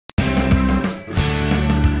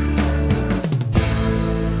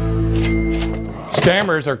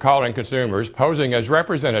Scammers are calling consumers posing as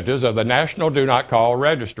representatives of the National Do Not Call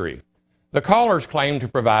Registry. The callers claim to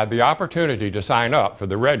provide the opportunity to sign up for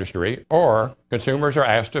the registry, or consumers are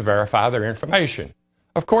asked to verify their information.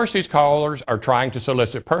 Of course, these callers are trying to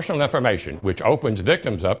solicit personal information, which opens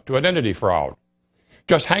victims up to identity fraud.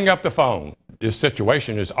 Just hang up the phone. This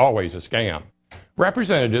situation is always a scam.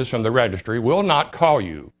 Representatives from the registry will not call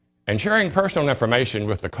you, and sharing personal information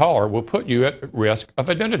with the caller will put you at risk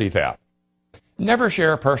of identity theft. Never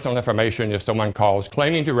share personal information if someone calls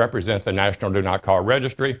claiming to represent the National Do Not Call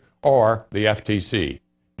Registry or the FTC.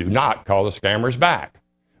 Do not call the scammers back.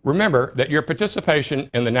 Remember that your participation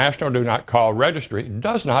in the National Do Not Call Registry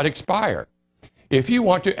does not expire. If you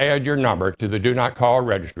want to add your number to the Do Not Call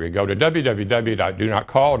Registry, go to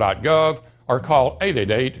www.donotcall.gov or call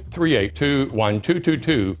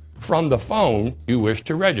 888-382-1222 from the phone you wish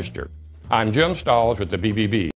to register. I'm Jim Stalls with the BBB.